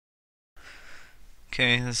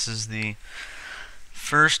Okay, this is the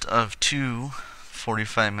first of two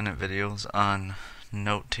 45-minute videos on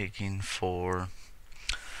note-taking for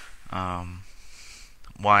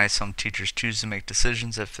why some teachers choose to make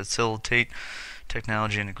decisions that facilitate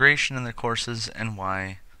technology integration in their courses and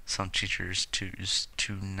why some teachers choose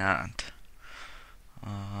to not.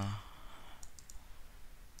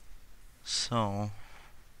 So,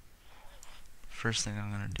 first thing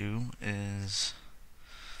I'm going to do is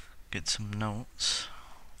get some notes.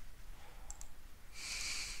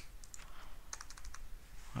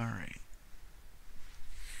 Alright.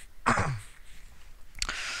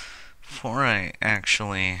 Before I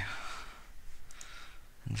actually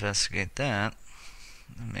investigate that,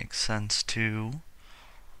 it makes sense to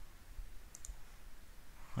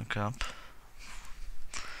look up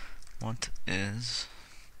what is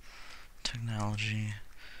technology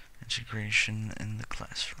integration in the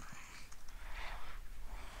classroom.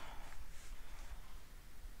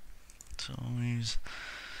 So I'll use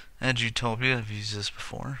Edutopia. I've used this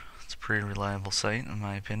before. It's a pretty reliable site in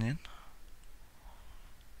my opinion.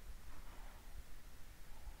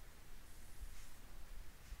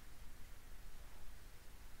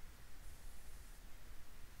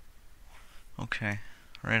 Okay,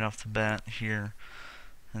 right off the bat here,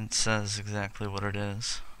 it says exactly what it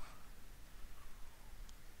is.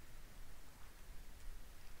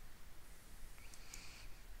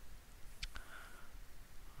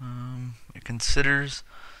 It considers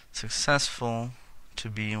successful to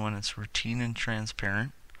be when it's routine and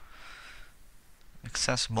transparent,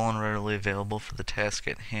 accessible and readily available for the task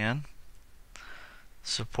at hand,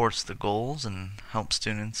 supports the goals and helps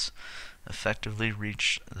students effectively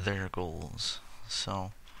reach their goals.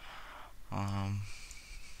 So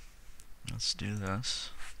let's do this.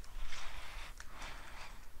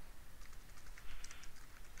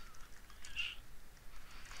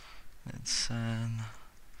 It said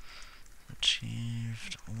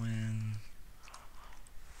achieved when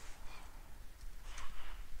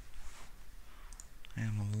I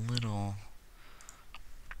am a little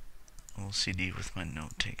OCD with my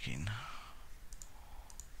note taking.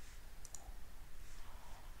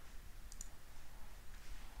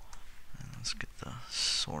 And let's get the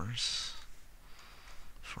source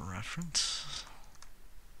for reference.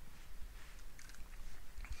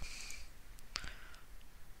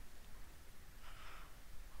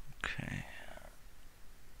 Okay.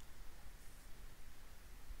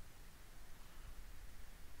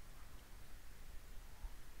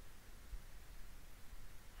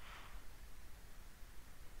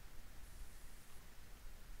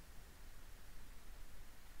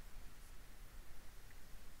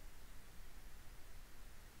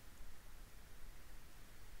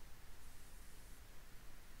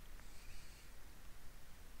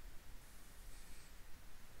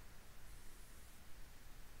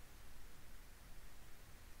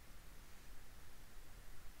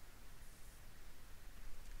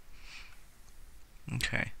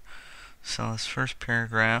 Okay, so this first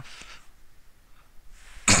paragraph,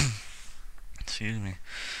 excuse me,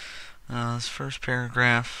 this first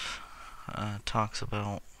paragraph talks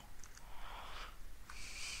about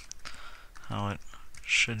how it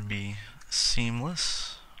should be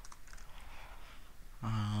seamless,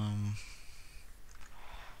 a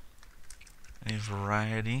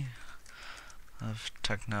variety of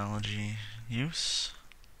technology use.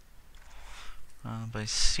 By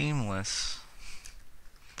seamless,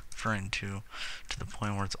 referring to the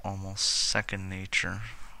point where it's almost second nature.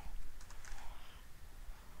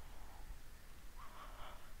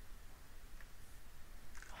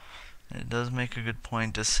 It does make a good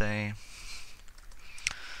point to say,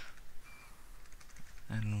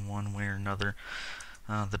 in one way or another,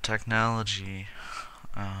 the technology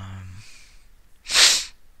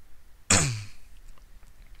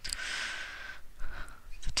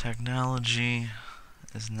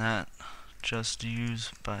is not just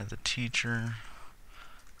used by the teacher,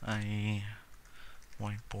 i.e.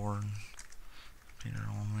 whiteboard, computer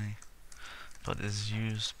only, but is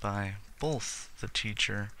used by both the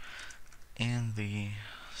teacher and the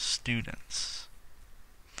students.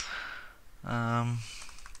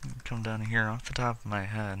 Come down here off the top of my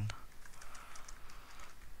head.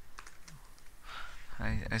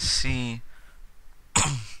 I see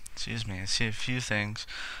excuse me, I see a few things.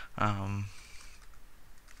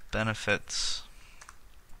 Benefits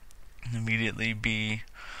immediately be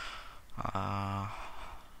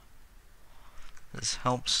this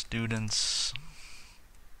helps students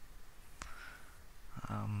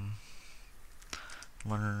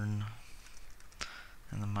learn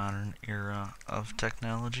in the modern era of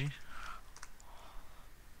technology.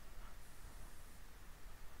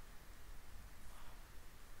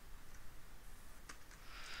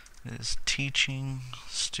 is teaching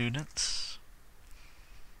students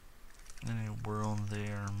in a world they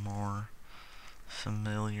are more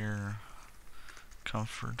familiar,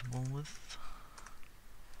 comfortable with.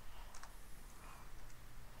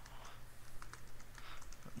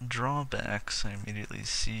 Drawbacks I immediately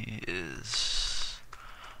see is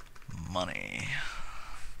money.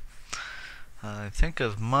 I think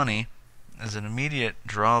of money as an immediate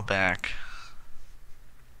drawback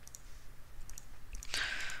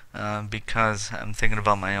because I'm thinking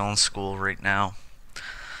about my own school right now.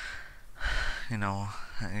 You know,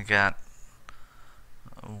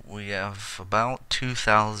 we have about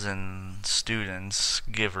 2,000 students,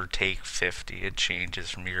 give or take 50. It changes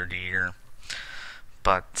from year to year.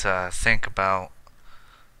 But think about,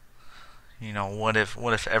 what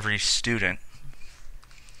if every student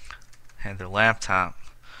had their laptop?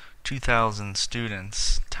 2,000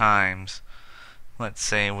 students times, let's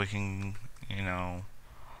say we can,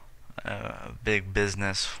 a big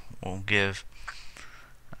business will give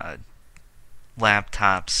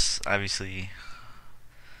laptops, obviously,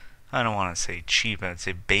 I don't want to say cheap, I'd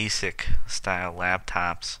say basic style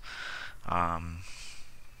laptops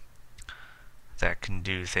that can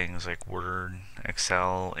do things like Word,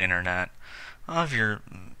 Excel, Internet, all of your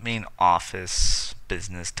main office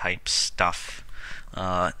business type stuff.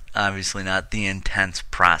 Obviously not the intense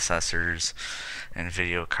processors and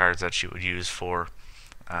video cards that you would use for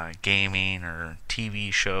gaming or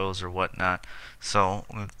TV shows or whatnot. So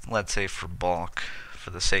let's say for bulk, for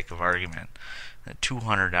the sake of argument,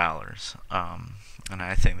 $200. And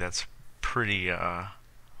I think that's pretty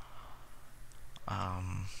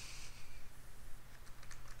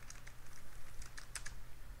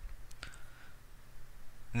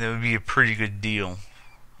that would be a pretty good deal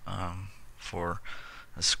for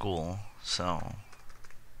a school. So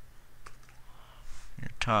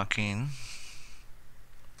you're talking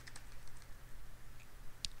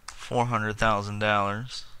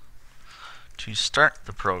 $400,000 to start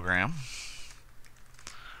the program,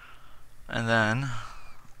 and then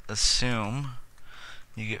assume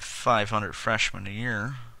you get 500 freshmen a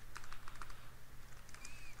year.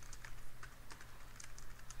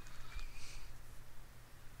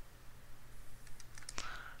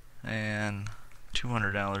 And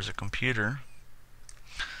 $200 a computer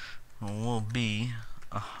will be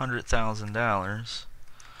 $100,000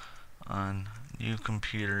 on new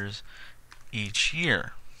computers each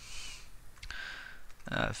year.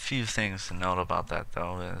 A few things to note about that,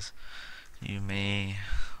 though, is you may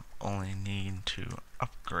only need to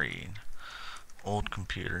upgrade old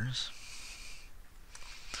computers.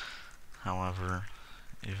 However,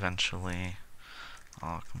 eventually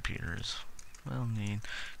all computers will need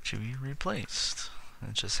to be replaced.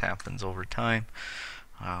 It just happens over time.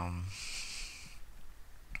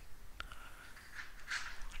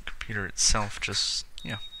 Computer itself just,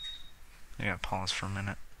 I gotta pause for a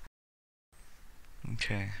minute.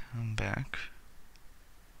 Okay, I'm back.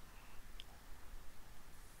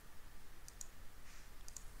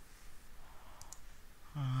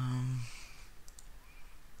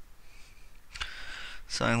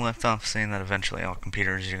 So I left off saying that eventually all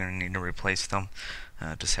computers, you're going to need to replace them.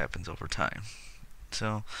 It just happens over time.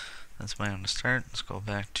 So that's my own to start. Let's go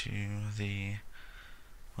back to the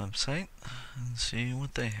website and see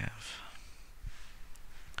what they have.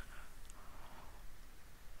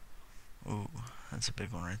 Ooh, that's a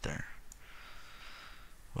big one right there.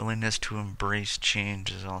 Willingness to embrace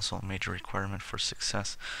change is also a major requirement for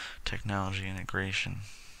success. Technology integration.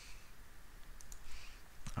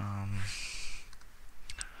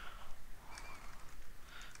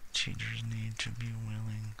 Teachers need to be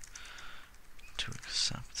willing to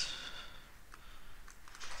accept,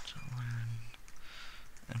 to learn,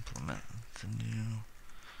 implement the new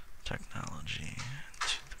technology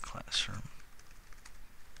into the classroom.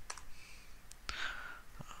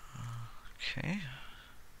 Okay.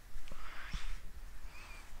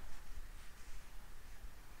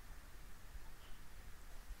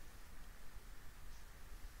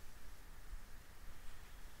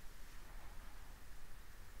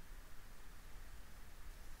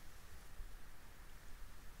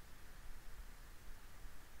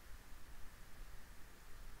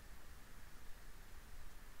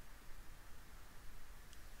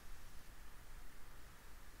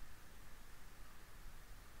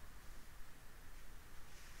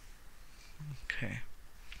 Okay.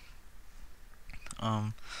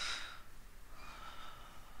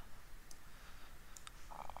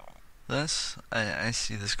 I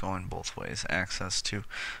see this going both ways. Access to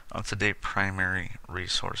up-to-date primary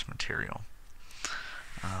resource material.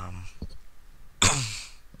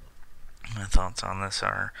 My thoughts on this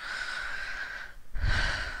are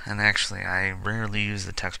and actually I rarely use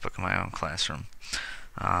the textbook in my own classroom.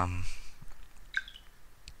 Um,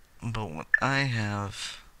 but what I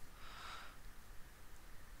have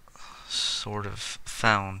sort of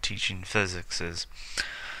found teaching physics is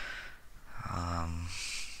um,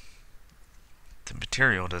 the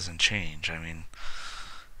material doesn't change. I mean,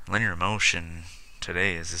 linear motion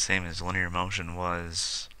today is the same as linear motion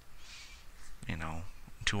was, you know,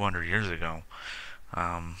 200 years ago.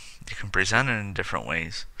 You can present it in different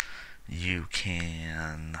ways. You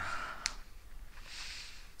can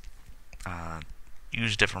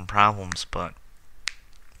use different problems, but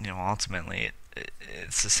ultimately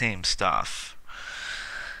it's the same stuff.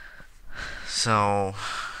 So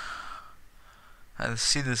I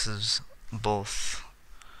see this as both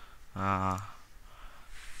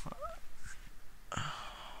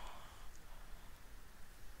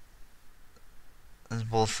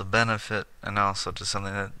a benefit and also just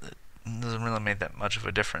something that doesn't really make that much of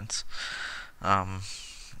a difference. A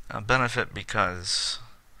benefit because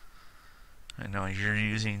you're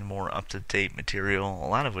using more up-to-date material, a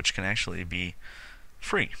lot of which can actually be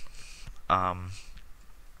free. But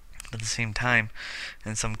at the same time,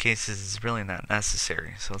 in some cases, it's really not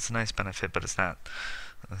necessary. So it's a nice benefit, but it's not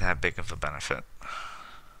that big of a benefit.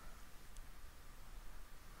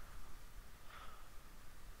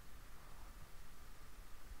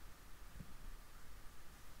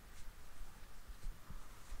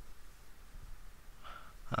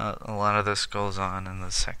 A lot of this goes on in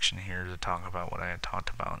this section here to talk about what I had talked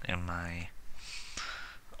about in my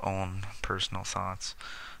own personal thoughts.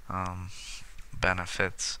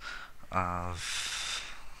 Benefits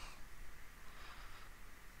of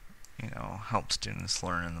help students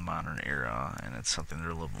learn in the modern era, and it's something they're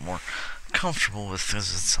a little bit more comfortable with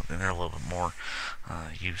because it's something they're a little bit more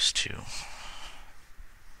used to.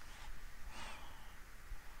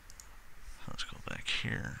 Let's go back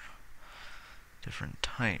here. Different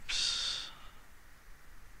types.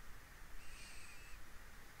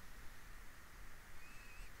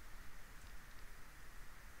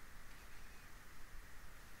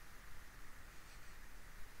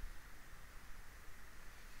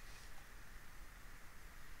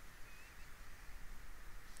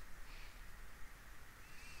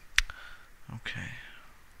 Okay.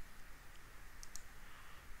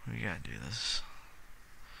 We gotta do this.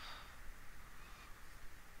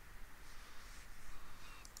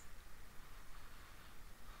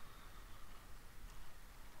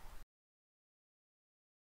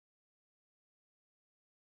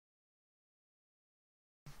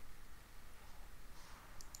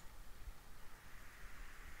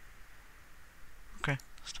 Okay,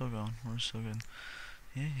 still going. We're still good.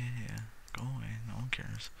 Yeah. Go away. No one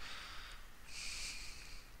cares.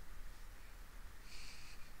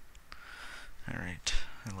 Alright,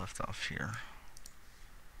 I left off here.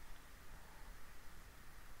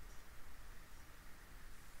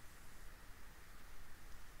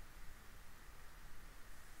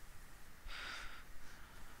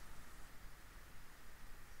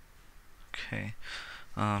 Okay.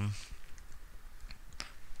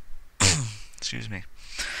 Excuse me.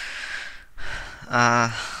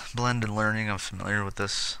 Blended learning, I'm familiar with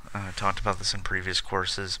this. I talked about this in previous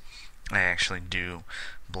courses. I actually do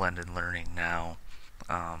blended learning now.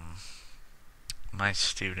 My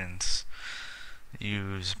students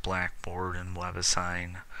use Blackboard and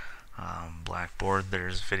WebAssign. Blackboard,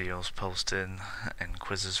 there's videos posted and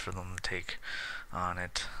quizzes for them to take on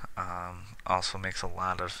it. Also makes a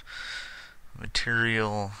lot of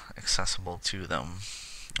material accessible to them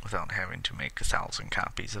without having to make 1,000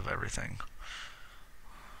 copies of everything.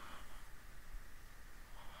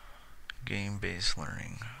 Game-based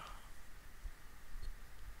learning.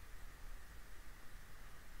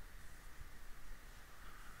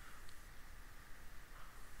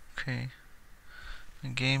 Okay.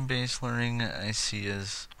 Game-based learning I see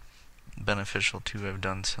as beneficial too. I've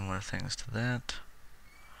done similar things to that.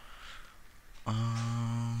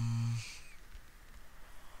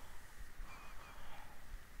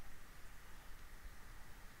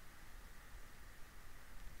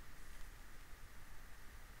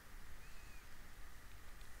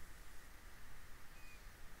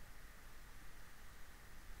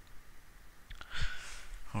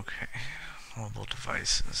 Okay, mobile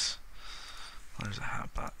devices. There's a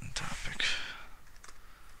hot button topic.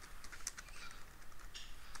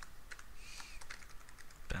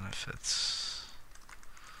 Benefits.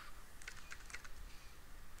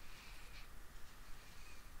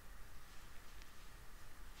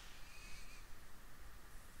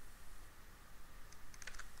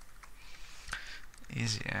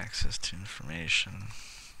 Easy access to information.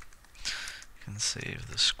 You can save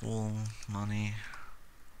the school money.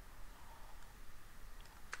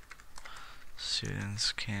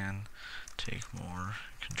 students can take more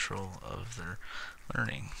control of their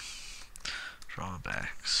learning.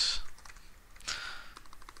 Drawbacks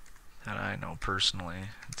that I know personally,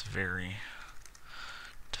 it's very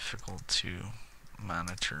difficult to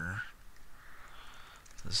monitor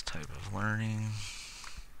this type of learning.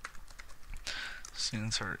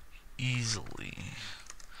 Students are easily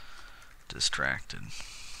distracted.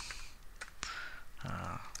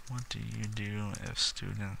 What do you do if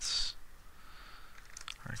students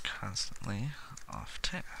are constantly off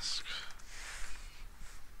task?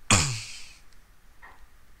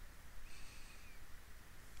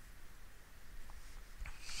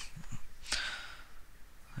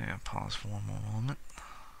 I gotta pause for one more moment.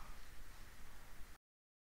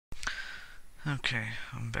 Okay,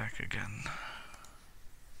 I'm back again.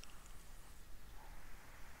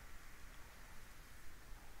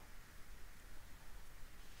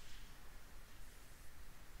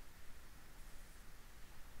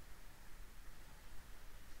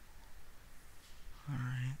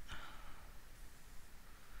 Alright.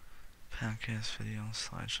 Podcast, video,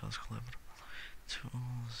 slideshows, clip,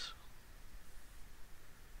 tools.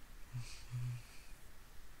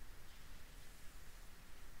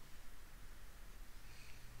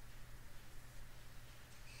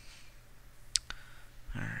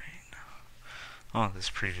 Alright. Oh, this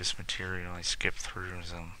previous material I skipped through,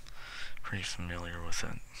 as I'm pretty familiar with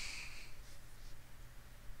it.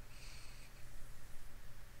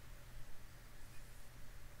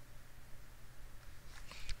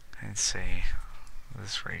 I'd say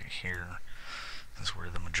this right here is where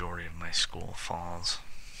the majority of my school falls.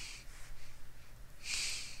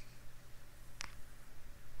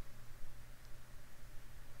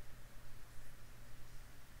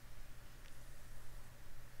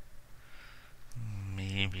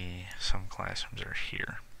 Maybe some classrooms are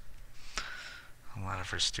here. A lot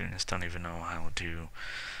of our students don't even know how to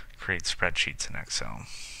create spreadsheets in Excel.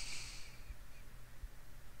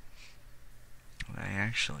 I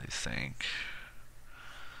actually think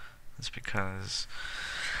it's because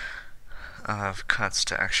of cuts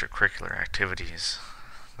to extracurricular activities.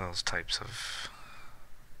 Those types of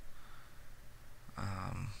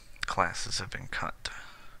classes have been cut.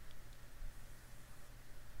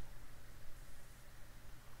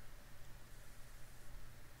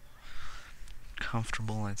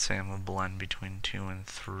 Comfortable, I'd say I'm a blend between 2 and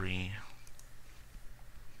 3.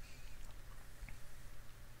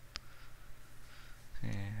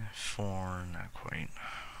 Yeah, 4, not quite.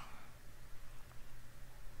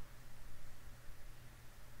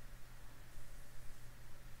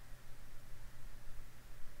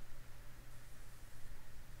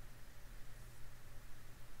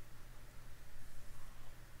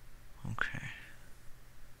 Okay.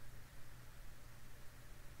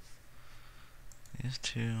 These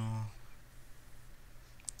two.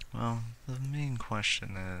 Well, the main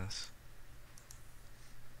question is,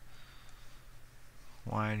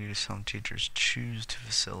 why do some teachers choose to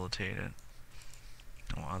facilitate it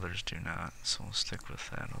while others do not? So we'll stick with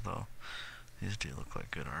that, although these do look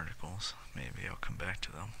like good articles. Maybe I'll come back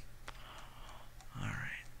to them. Alright.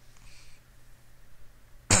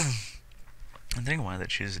 I think why they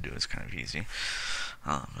choose to do it is kind of easy.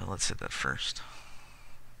 But let's hit that first.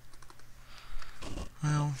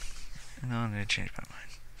 Well, I need to change my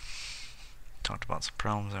mind. Talked about some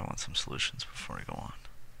problems, I want some solutions before I go on.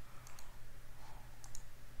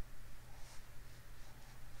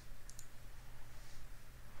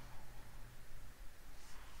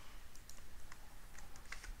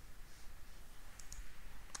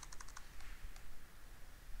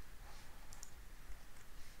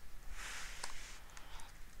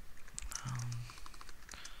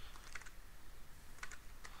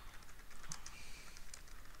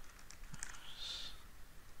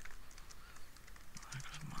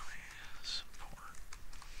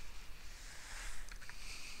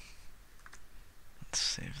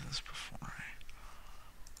 Save this before I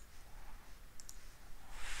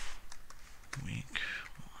week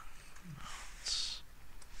 1 notes.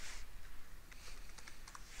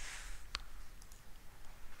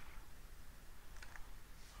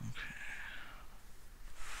 Okay.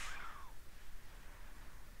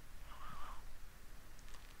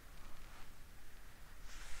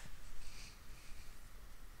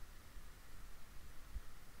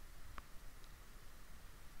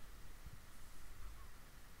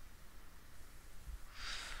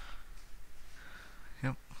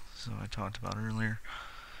 Yep, so I talked about earlier,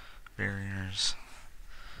 barriers,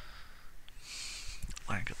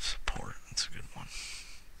 lack of support, that's a good one.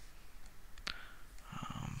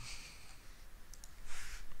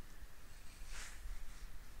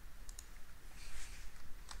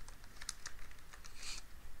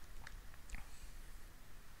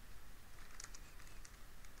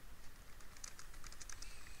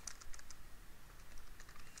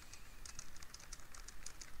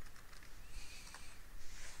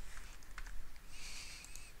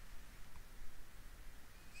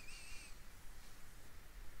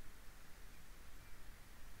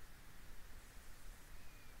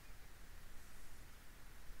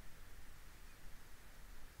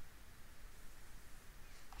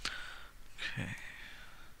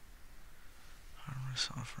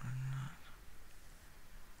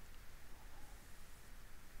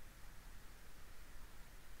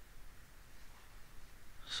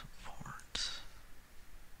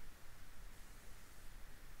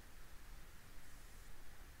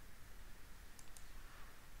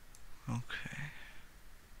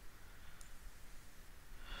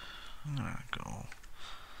 I'm gonna go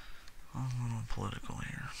a little political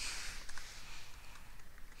here.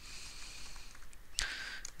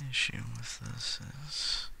 Issue with this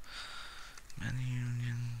is many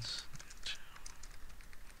unions.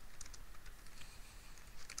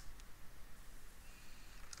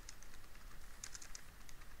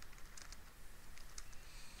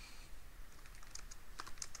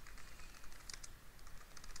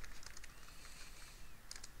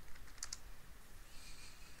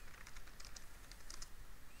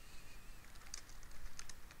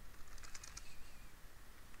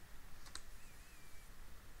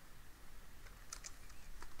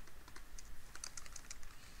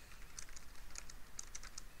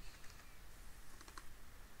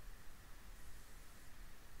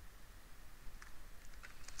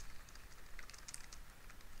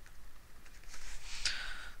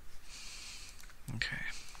 Okay.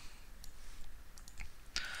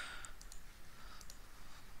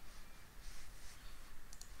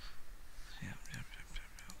 Yep.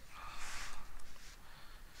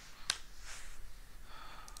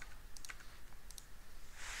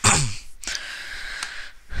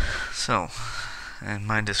 So, in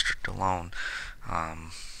my district alone,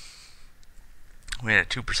 we had a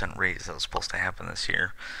 2% raise that was supposed to happen this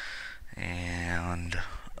year, and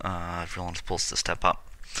everyone's supposed to step up.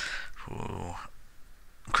 Who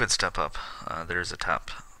could step up? There's a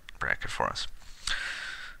top bracket for us.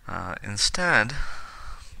 Instead,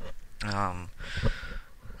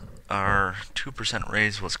 our 2%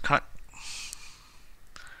 raise was cut,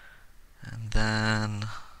 and then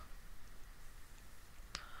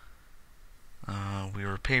we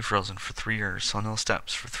were pay frozen for 3 years, so no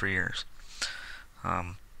steps for 3 years.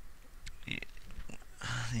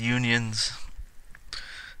 Unions,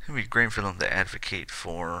 it would be great for them to advocate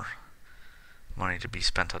for money to be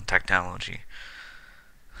spent on technology,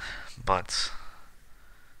 but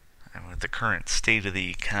with the current state of the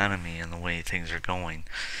economy and the way things are going,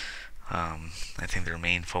 I think their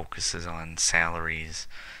main focus is on salaries,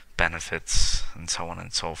 benefits, and so on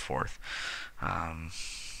and so forth,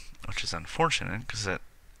 which is unfortunate because it,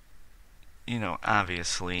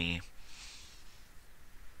 obviously,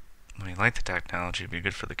 like the technology, it'd be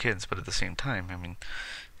good for the kids, but at the same time,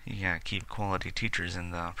 you gotta keep quality teachers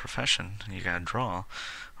in the profession. You gotta draw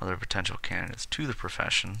other potential candidates to the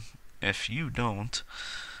profession. If you don't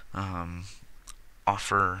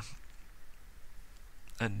offer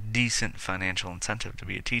a decent financial incentive to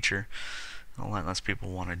be a teacher, a lot less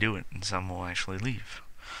people want to do it, and some will actually leave.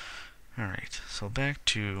 Alright, so back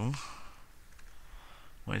to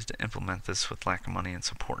ways to implement this with lack of money and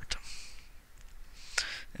support.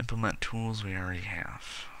 Implement tools we already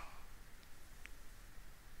have.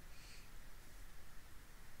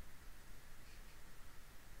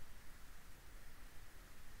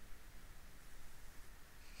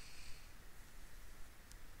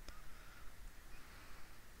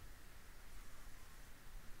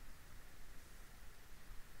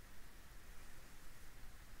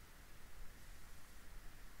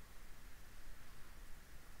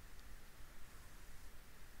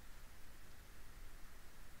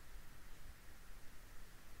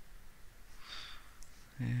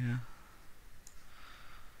 Yeah,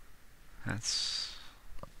 that's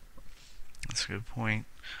a good point.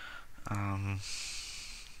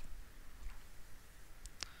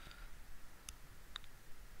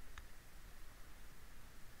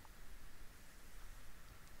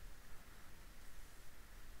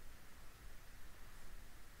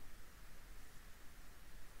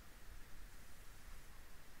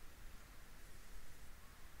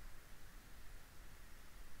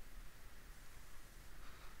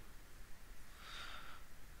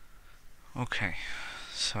 Okay,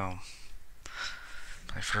 so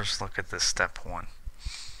my first look at this step 1.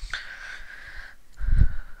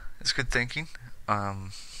 It's good thinking.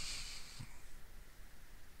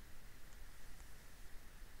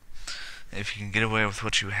 If you can get away with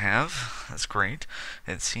what you have, that's great.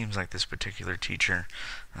 It seems like this particular teacher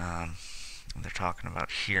they're talking about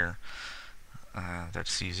here,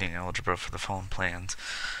 that's using algebra for the phone plans,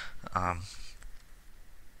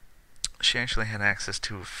 she actually had access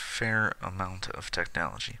to a fair amount of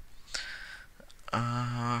technology.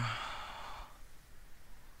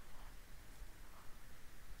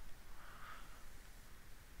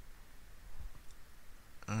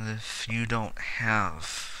 If you don't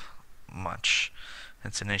have much,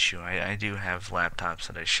 it's an issue. I do have laptops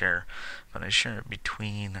that I share, but I share it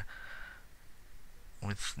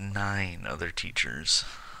with 9 other teachers,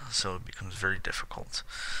 so it becomes very difficult.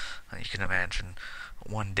 You can imagine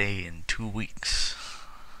one day in 2 weeks.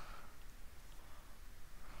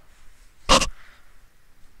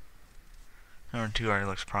 Number 2 already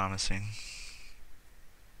looks promising.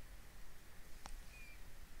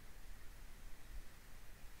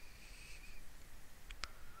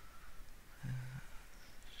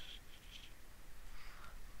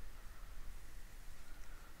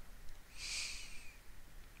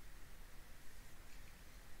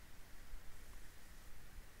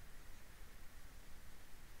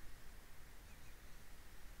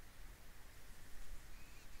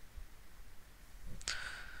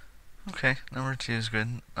 Okay, number 2 is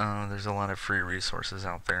good. There's a lot of free resources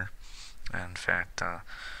out there. In fact, the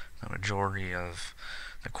majority of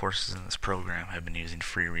the courses in this program have been using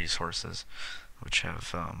free resources, which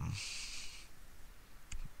have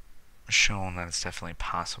shown that it's definitely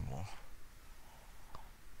possible.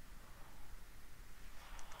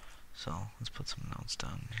 So let's put some notes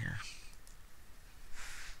down here.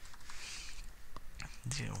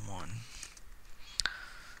 Deal 1.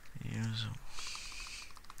 Use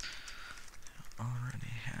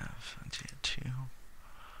already have. Deal 2.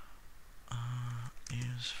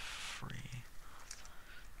 Use free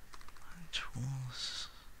tools.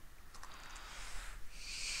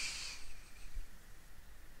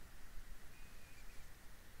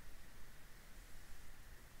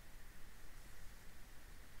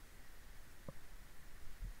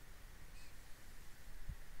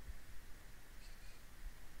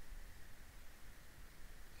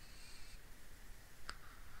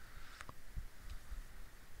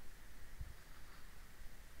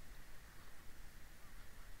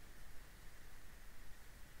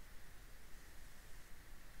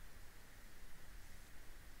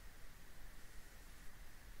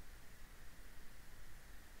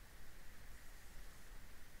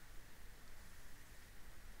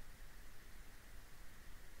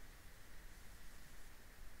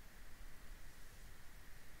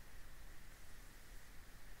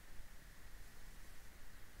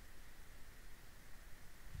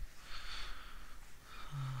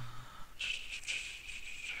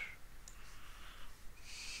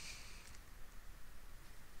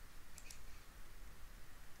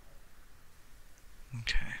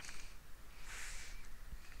 Okay.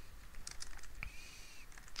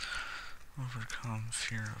 Overcome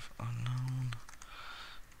fear of unknown.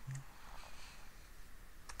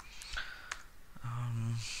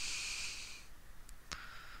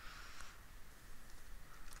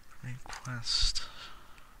 Request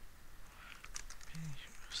be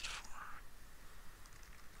used for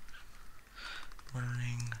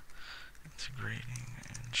learning, integrating,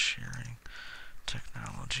 and sharing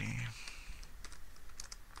technology.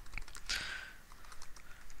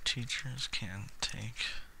 Teachers can take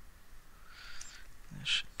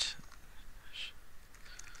initiative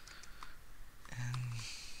in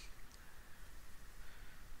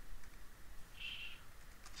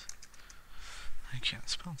I can't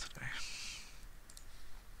spell today.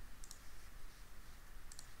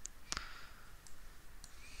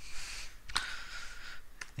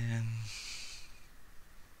 In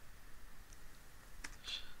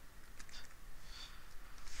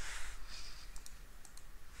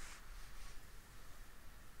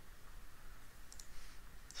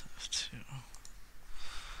to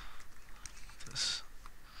this.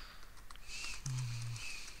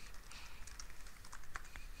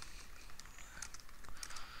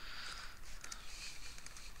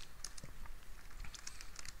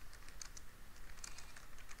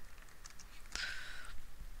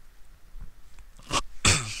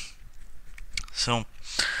 So,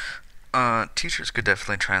 teachers could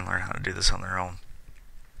definitely try and learn how to do this on their own.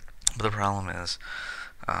 But the problem is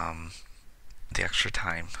the extra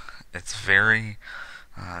time. It's very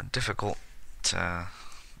difficult to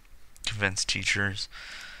convince teachers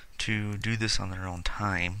to do this on their own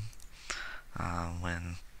time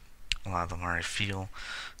when a lot of them already feel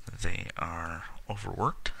that they are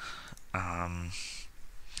overworked. And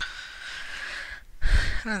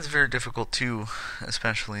it's very difficult too,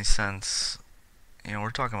 especially since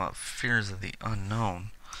we're talking about fears of the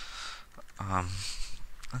unknown.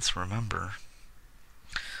 Let's remember,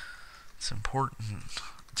 it's important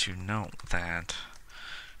to note that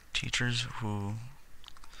teachers who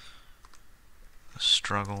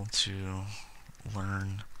struggle to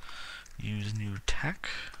use new tech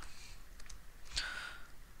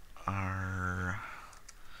are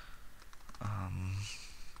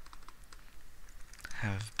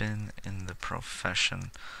have been in the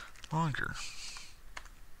profession longer.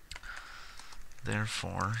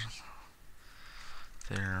 Therefore,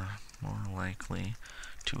 they're more likely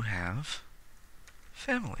to have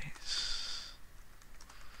families.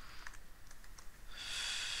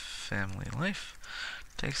 Family life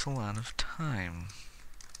takes a lot of time.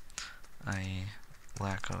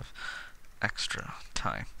 Lack of extra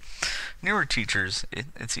time. Newer teachers,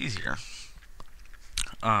 it's easier.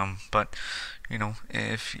 But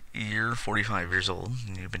if you're 45 years old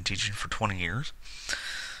and you've been teaching for 20 years,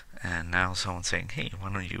 and now someone's saying, "Hey,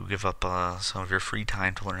 why don't you give up some of your free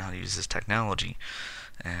time to learn how to use this technology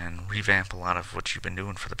and revamp a lot of what you've been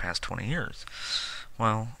doing for the past 20 years?"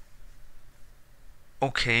 Well,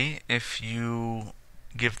 okay, if you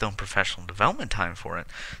give them professional development time for it,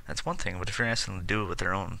 that's one thing. But if you're asking them to do it with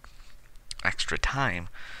their own extra time,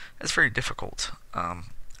 it's very difficult.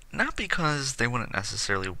 Not because they wouldn't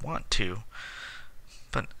necessarily want to,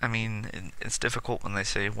 but I mean, it's difficult when they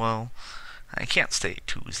say, "Well, I can't stay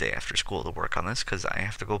Tuesday after school to work on this because I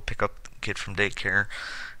have to go pick up the kid from daycare,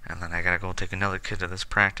 and then I gotta go take another kid to this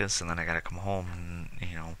practice, and then I gotta come home and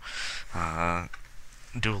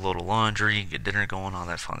do a load of laundry, get dinner going, all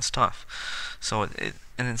that fun stuff." So and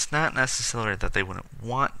it's not necessarily that they wouldn't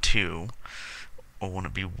want to or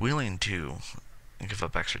wouldn't be willing to give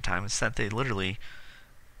up extra time. It's that they literally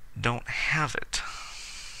don't have it.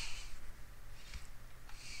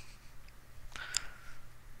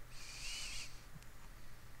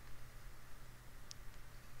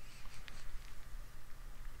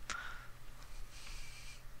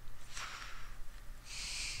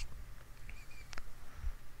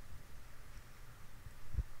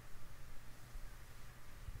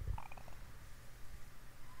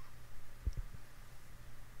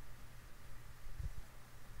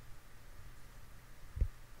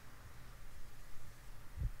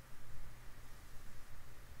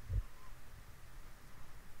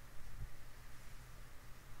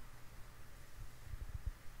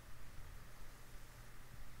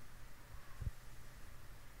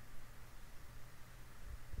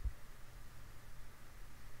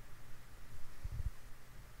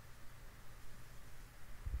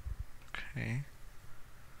 Okay.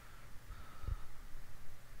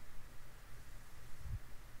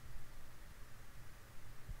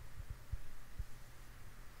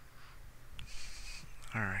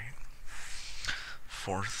 Alright.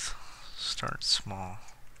 Fourth, start small.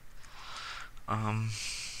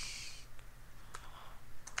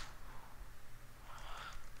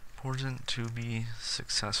 Important to be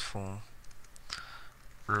successful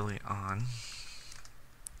early on.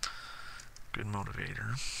 Good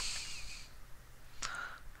motivator.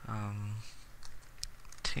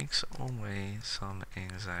 Takes away some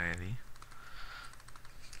anxiety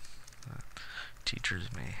that teachers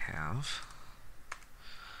may have.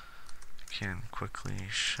 Can quickly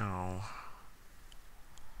show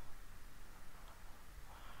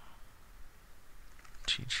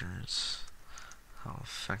teachers how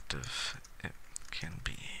effective it can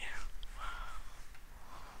be.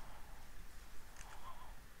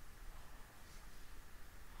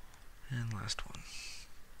 And last one.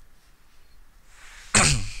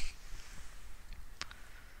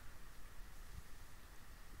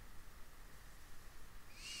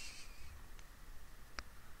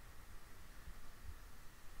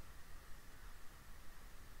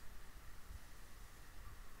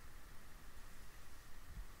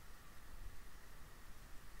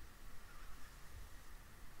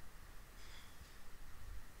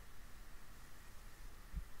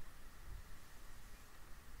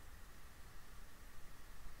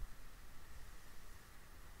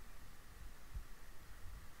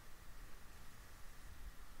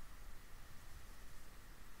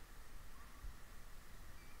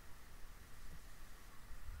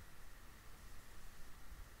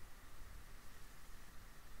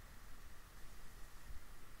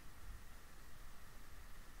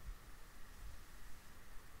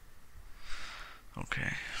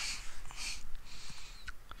 Okay.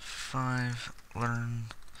 5, learn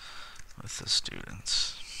with the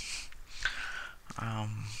students.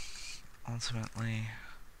 Ultimately,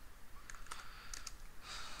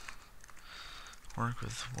 work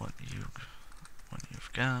with what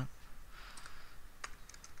you've got.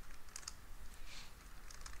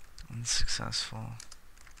 Unsuccessful.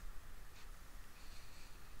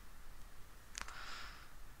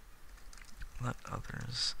 Let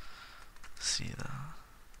others see the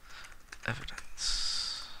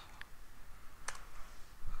evidence.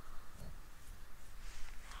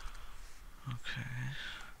 Okay.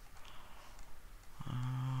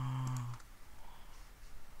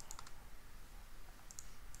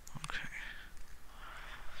 Okay.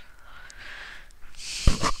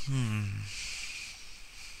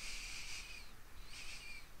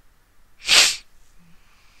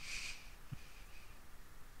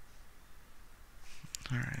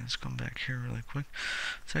 Alright, let's come back here really quick.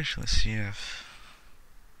 Let's actually see if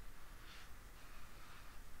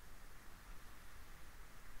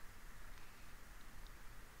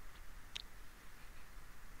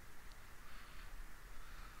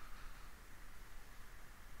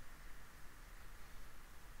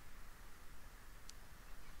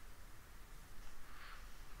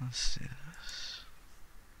Let's see this.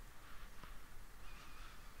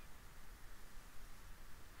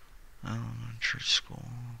 Elementary school.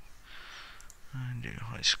 I do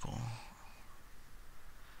high school.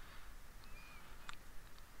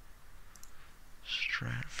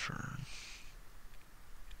 Stratford.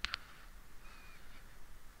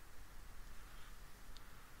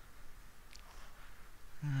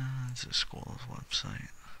 It's a school's website.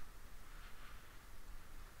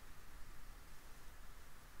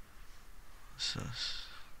 What's this?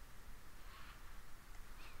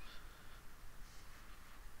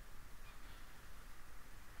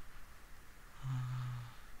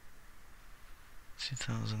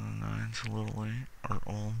 2009. It's a little late or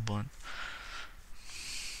old, but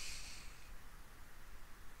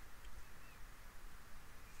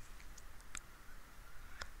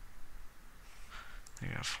I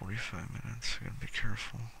got 45 minutes. I gotta be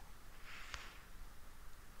careful.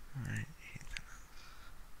 Alright, 8 minutes.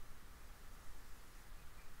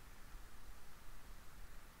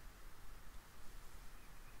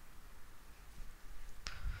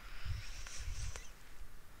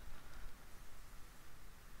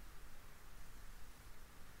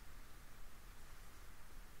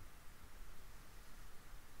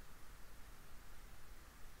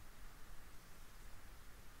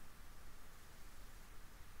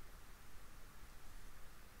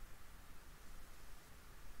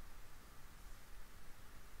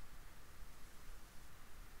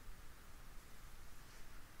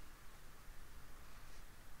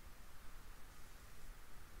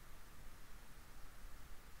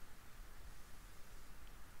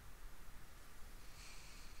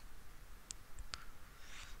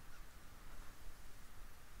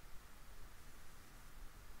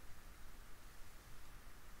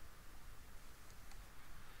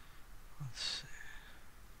 Let's see.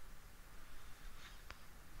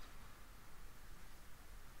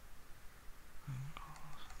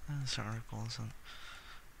 This article isn't.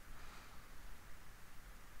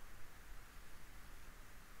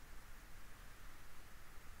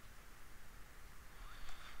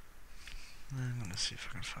 I'm gonna see if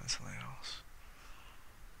I can find something else.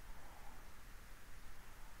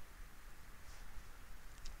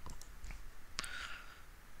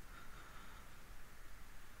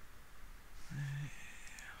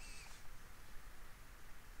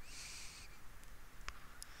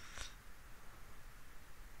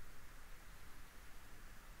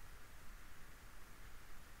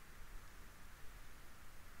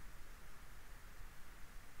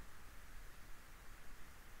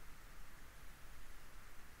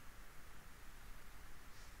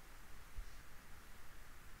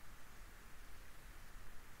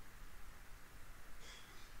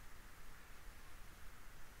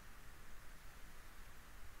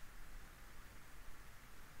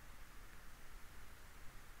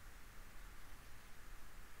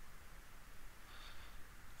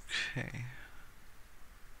 Okay.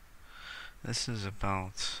 This is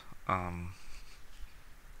about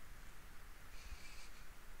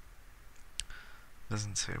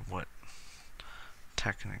doesn't say what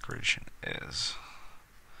tech integration is.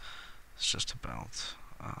 It's just about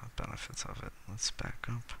benefits of it. Let's back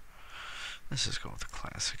up. Let's just go with the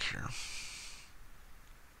classic here.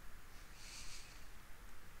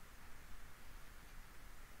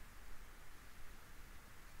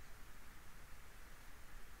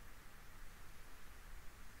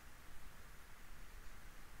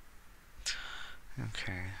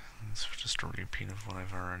 Okay, it's just a repeat of what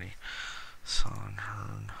I've already saw and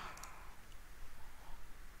heard.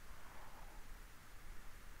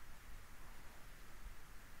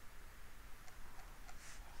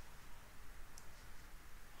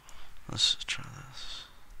 Let's just try this.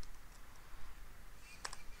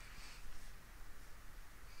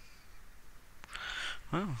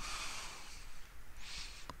 Well,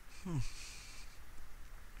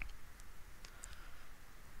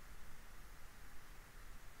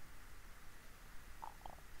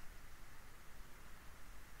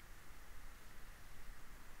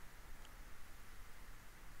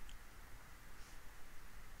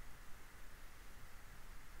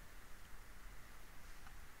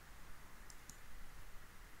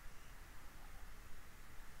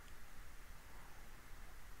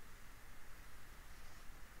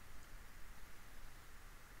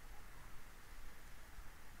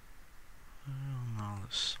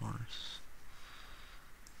 source.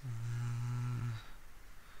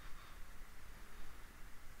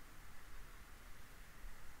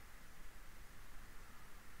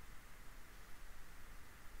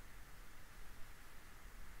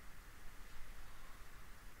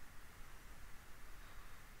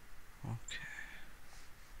 Okay.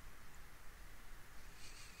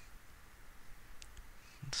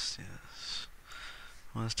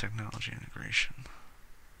 was technology integration?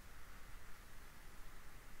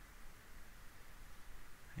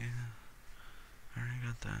 Yeah, I already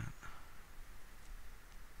got that.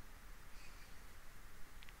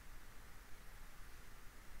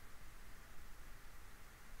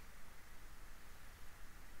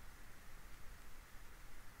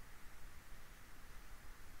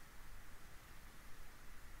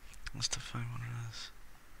 Let's define what it is.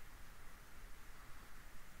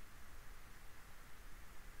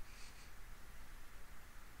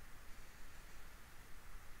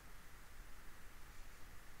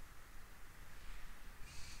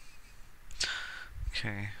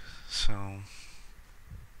 Okay, so,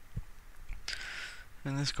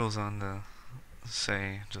 and this goes on to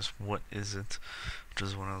say just what is it, which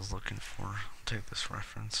is what I was looking for. I'll take this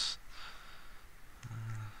reference.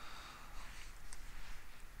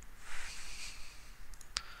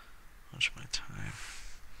 Watch my time.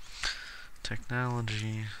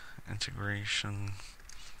 Technology integration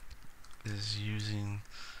is using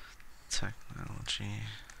technology.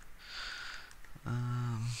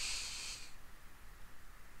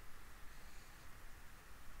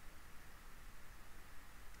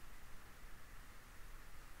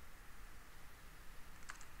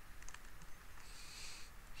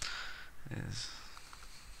 Is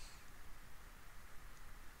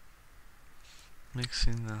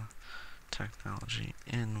mixing the technology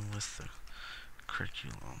in with the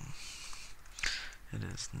curriculum. It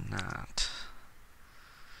is not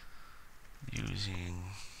using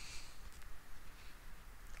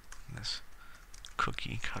this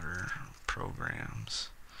cookie cutter programs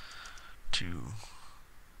to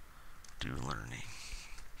do learning.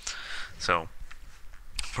 So,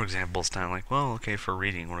 for example, it's not like, well, okay, for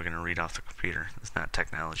reading, we're going to read off the computer. It's not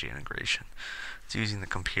technology integration. It's using the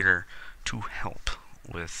computer to help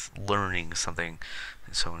with learning something.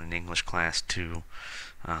 So in an English class, to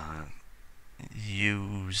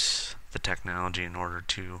use the technology in order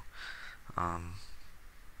to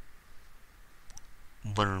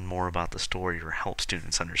learn more about the story or help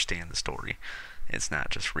students understand the story. It's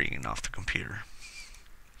not just reading off the computer.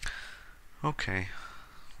 Okay,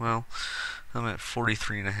 well, I'm at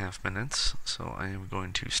 43.5 minutes, so I am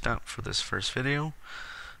going to stop for this first video,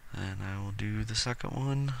 and I will do the second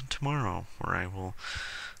one tomorrow, where I will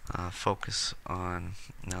focus on,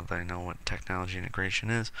 now that I know what technology integration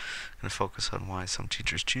is, I'm going to focus on why some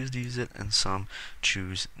teachers choose to use it and some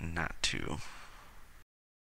choose not to.